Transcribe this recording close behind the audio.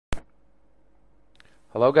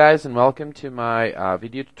Hello guys, and welcome to my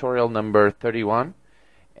video tutorial number 31.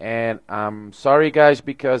 And I'm sorry guys,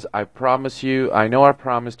 because I know I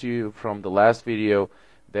promised you from the last video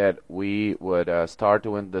that we would start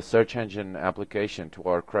doing the search engine application to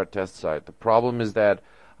our CRUD test site. The problem is that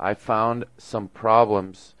I found some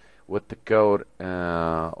problems with the code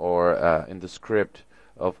or in the script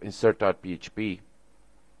of insert.php,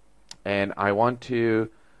 and I want to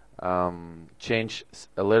change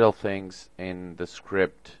a little things in the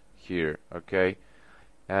script here. Okay,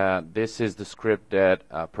 this is the script that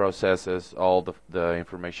processes all the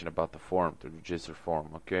information about the form, the register form.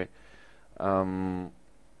 Okay,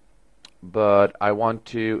 but I want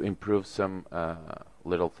to improve some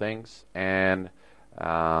little things, and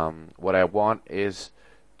what I want is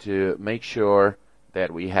to make sure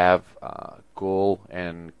that we have cool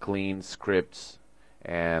and clean scripts,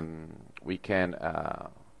 and we can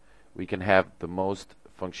have the most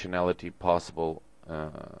functionality possible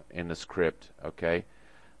in the script, okay,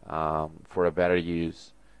 for a better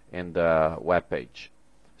use in the web page.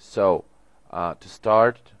 So to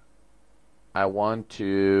start, I want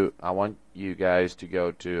you guys to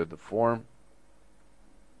go to the form,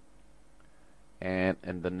 and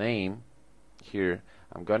in the name here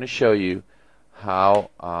I'm going to show you how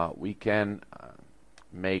we can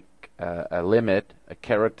make a limit, a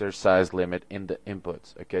character size limit in the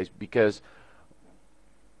inputs. Okay, because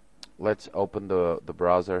let's open the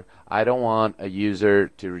browser. I don't want a user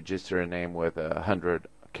to register a name with 100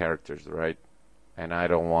 characters, right? And I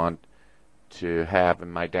don't want to have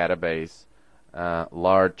in my database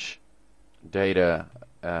large data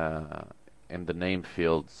in the name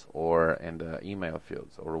fields or in the email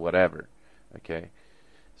fields or whatever. Okay,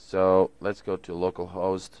 so let's go to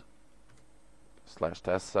localhost/test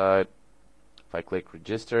site. If I click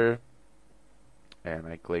register and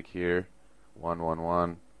I click here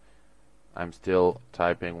 111, I'm still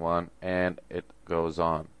typing 1 and it goes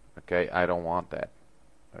on. Okay, I don't want that.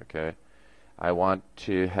 Okay, I want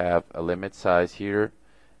to have a limit size here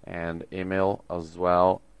and email as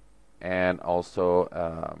well, and also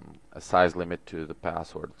a size limit to the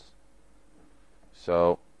passwords.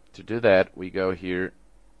 So to do that, we go here,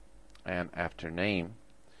 and after name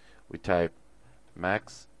we type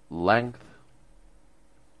max length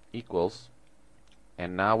equals,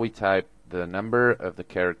 and now we type the number of the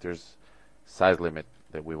characters size limit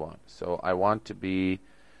that we want. So I want to be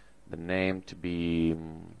the name to be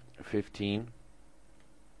 15,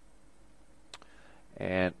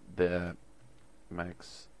 and the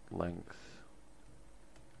max length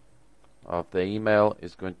of the email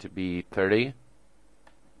is going to be 30,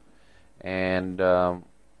 and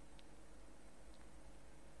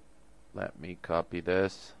let me copy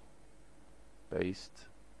this, paste,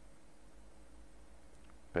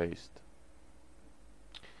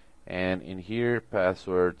 and in here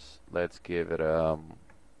passwords, let's give it a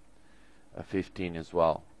 15 as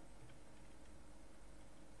well.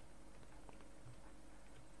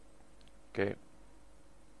 Okay,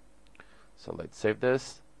 so let's save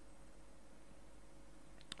this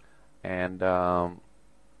and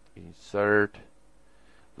insert.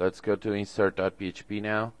 Let's go to insert.php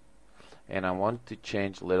now, and I want to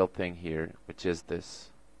change a little thing here, which is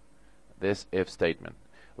this if statement,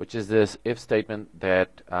 which is this if statement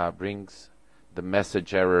that brings the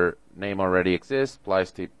message error name already exists,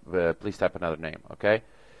 please type another name. Okay,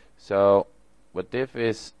 so what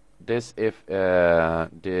this if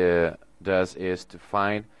does is to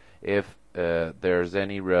find if there's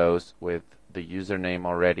any rows with the username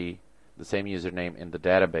already, the same username in the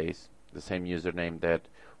database, the same username that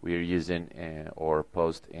we are using or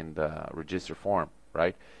post in the register form,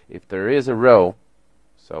 right? If there is a row,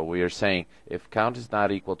 so we are saying if count is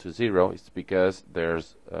not equal to 0, it's because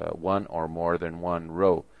there's one or more than one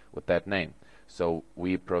row with that name. So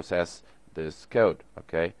we process this code,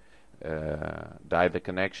 okay? Die the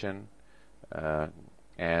connection,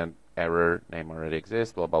 and error name already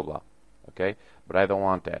exists, blah blah blah. Okay, but I don't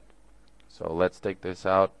want that. So let's take this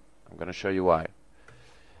out. I'm going to show you why.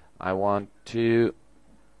 I want to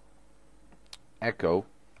echo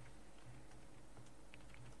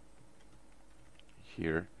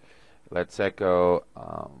here. Let's echo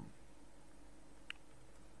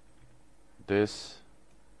this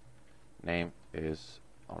name is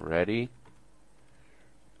already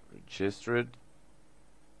registered,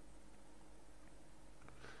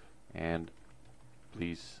 and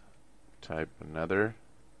please type another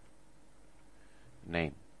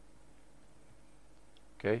name.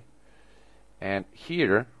 Okay, and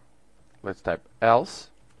here let's type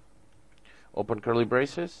else, open curly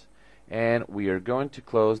braces, and we are going to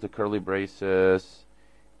close the curly braces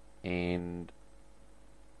in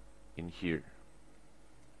here.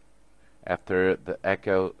 after the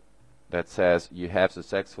echo that says you have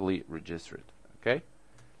successfully registered. Okay,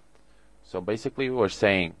 so basically we're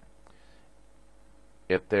saying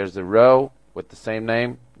if there's a row with the same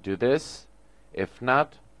name, do this. If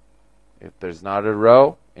not, if there's not a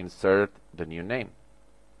row, insert the new name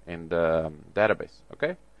in the database.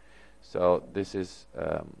 Okay, so this is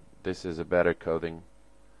a better coding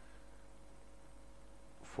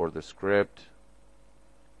for the script.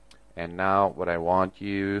 And now what I want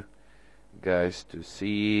you guys to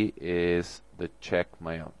see is the check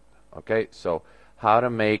mail. Okay, so how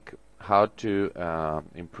to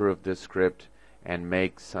improve this script and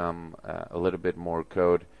make some a little bit more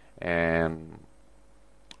code and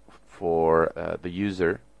for the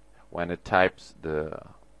user when it types the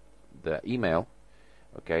email.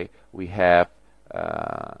 Okay, we have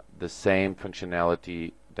the same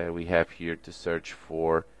functionality that we have here to search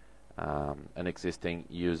for an existing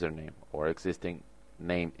username or existing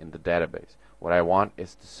name in the database. What I want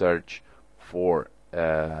is to search for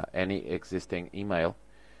any existing email,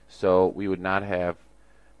 so we would not have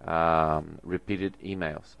repeated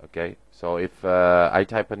emails. Okay, so if I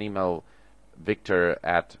type an email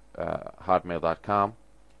victor@hotmail.com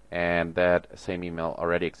and that same email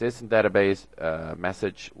already exists in database,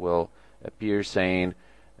 message will appear saying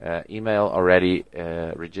email already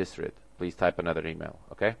registered, please type another email.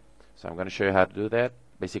 Okay, so I'm going to show you how to do that.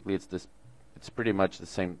 Basically it's pretty much the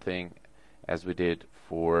same thing as we did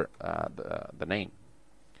for the name.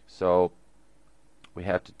 So we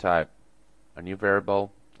have to type a new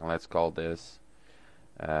variable, and let's call this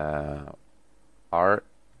our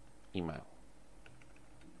email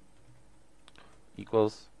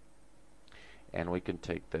equals, and we can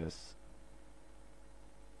take this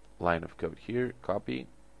line of code here, copy,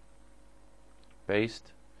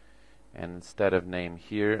 paste, and instead of name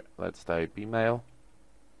here, let's type email,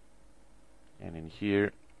 and in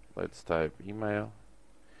here let's type email,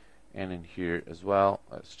 and in here as well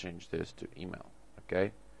let's change this to email.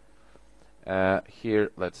 Okay,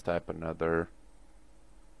 here let's type another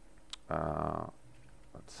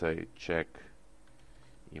let's say check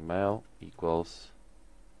email equals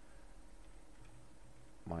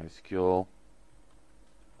MySQL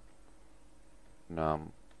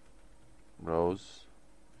num rows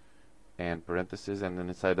and parentheses, and then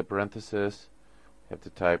inside the parentheses we have to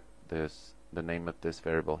type the name of this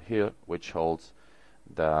variable here, which holds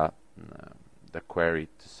the query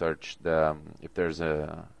to search if there's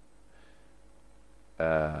an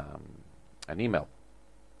email,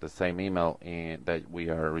 the same email that we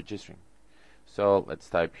are registering. So let's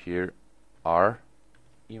type here our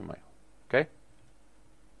email. Okay,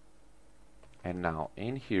 and now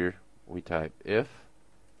in here we type if,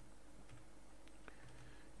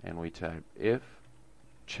 and we type if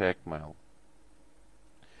checkmail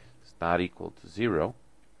is not equal to 0.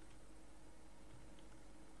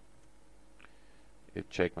 If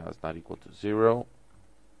checkmail is not equal to 0,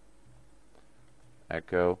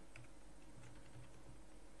 echo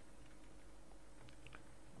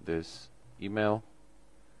this email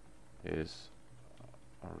is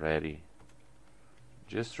already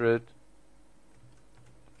registered,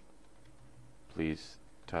 please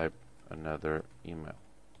type another email.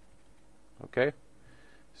 Okay,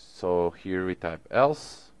 so here we type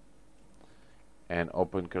else and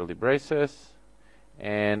open curly braces,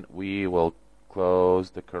 and we will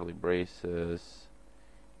close the curly braces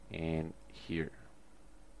in here.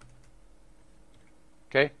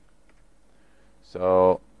 Okay,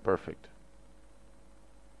 so perfect.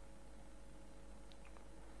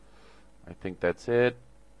 I think that's it.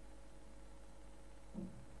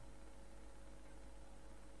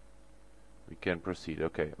 We can proceed.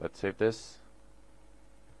 Okay, let's save this.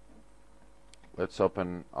 Let's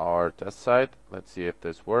open our test site. Let's see if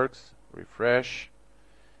this works. Refresh.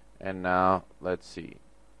 And now let's see.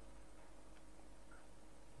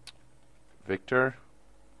 Victor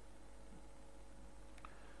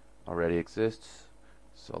already exists.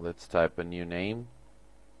 So let's type a new name.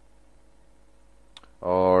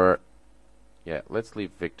 Or yeah, let's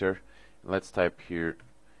leave Victor. Let's type here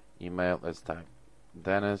email. Let's type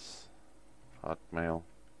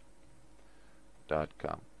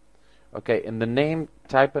Dennis@hotmail.com. Okay, in the name,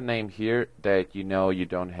 type a name here that you know you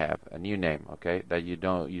don't have, a new name, okay, that you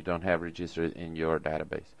don't have registered in your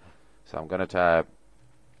database. So I'm gonna type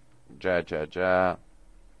ja,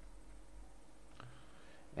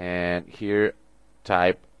 and here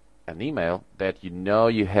type an email that you know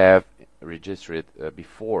you have registered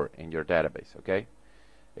before in your database. Okay,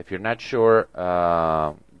 if you're not sure,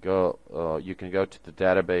 you can go to the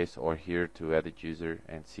database or here to edit user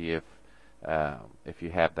and see if you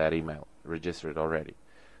have that email registered already.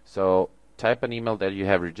 So type an email that you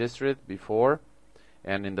have registered before,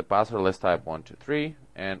 and in the password let's type 123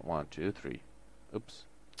 and 123. Oops,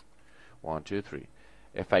 123.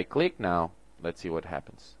 If I click now, let's see what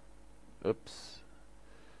happens. Oops,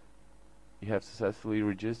 you have successfully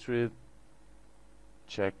registered.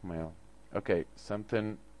 Check mail. Okay,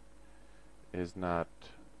 something is not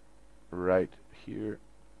right here.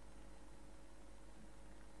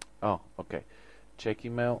 Oh, okay. Check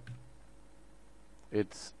email.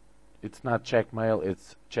 It's not check mail,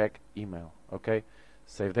 it's check email. Okay,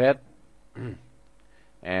 save that.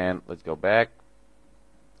 And let's go back.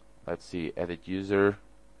 Let's see, edit user,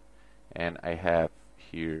 and I have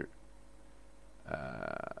here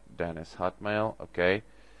Dennis Hotmail. Okay,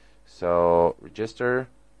 so register.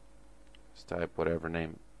 Let's type whatever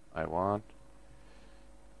name I want,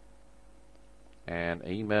 and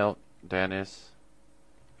email Dennis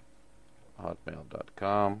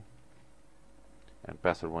hotmail.com, and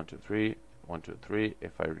password 123 123.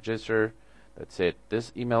 If I register, that's it.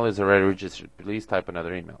 This email is already registered. Please type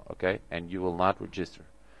another email, okay? And you will not register.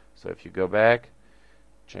 So if you go back,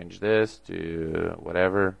 change this to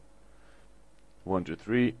whatever,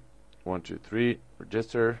 123 123,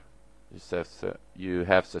 register. You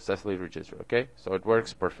have successfully registered, okay? So it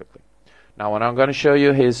works perfectly. Now what I'm going to show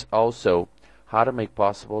you is also how to make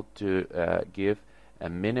possible to give a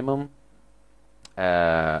minimum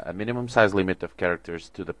size limit of characters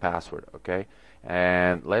to the password, okay?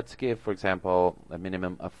 And let's give, for example, a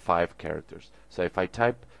minimum of 5 characters. So if I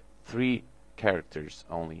type 3 characters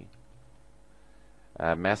only,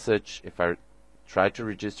 a message, if I try to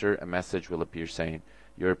register, a message will appear saying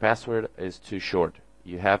your password is too short.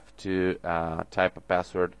 You have to type a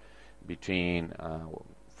password between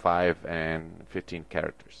 5 and 15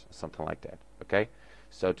 characters, something like that, okay?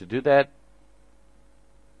 So to do that,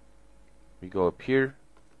 we go up here,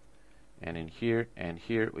 and in here and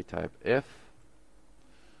here we type if,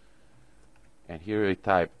 and here we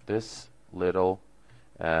type this little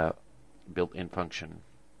built-in function,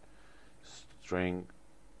 string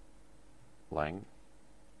length,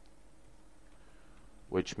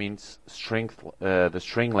 which means the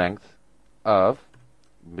string length of,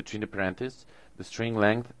 between the parentheses, the string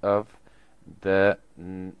length of the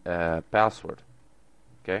password,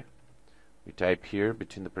 okay? We type here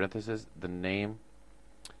between the parentheses the name,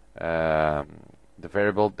 the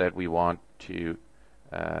variable that we want to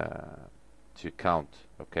count,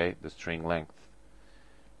 okay, the string length,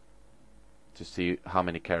 to see how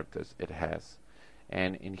many characters it has.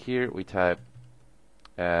 And in here we type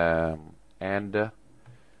and the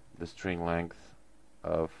string length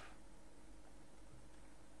of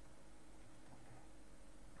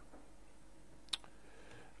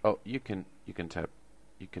you can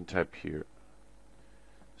type here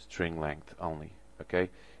string length only, okay?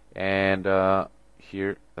 And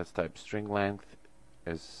here let's type string length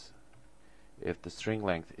is, if the string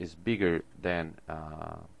length is bigger than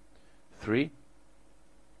 3,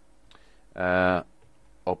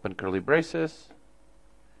 open curly braces,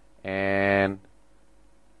 and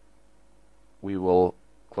we will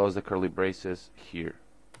close the curly braces here,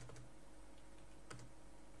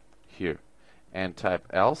 and type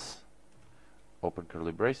else, open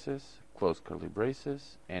curly braces, close curly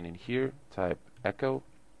braces, and in here type echo,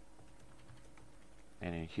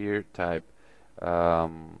 and in here type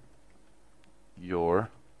your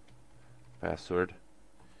password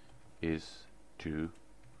is too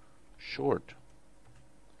short.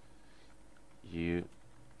 You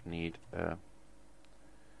need a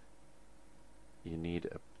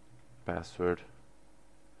password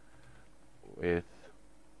with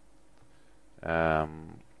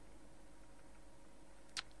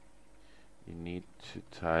you need to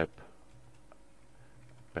type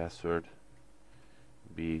password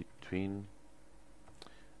between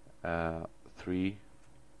 3,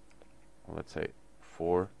 let's say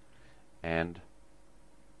 4 and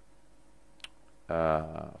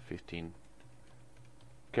 15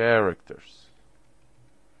 characters,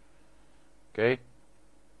 okay?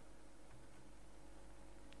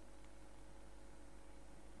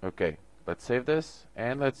 Okay, let's save this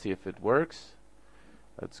and let's see if it works.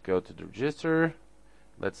 Let's go to the register.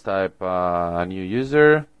 Let's type a new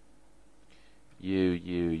user,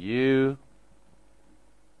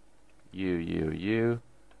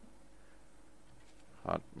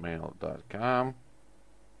 hotmail.com,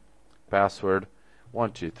 password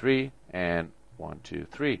 123 and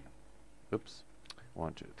 123. Oops,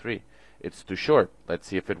 123. It's too short. Let's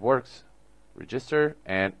see if it works. Register,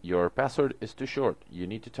 and your password is too short. You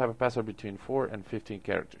need to type a password between 4 and 15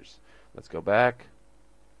 characters. Let's go back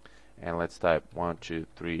and let's type 1 2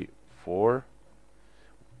 3 4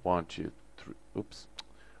 1 2 3 oops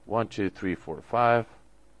 1, 2, 3, 4, 5.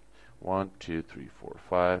 1, 2, 3, 4,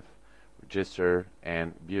 5. Register,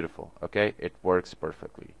 and beautiful. Okay, it works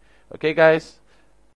perfectly. Okay, guys,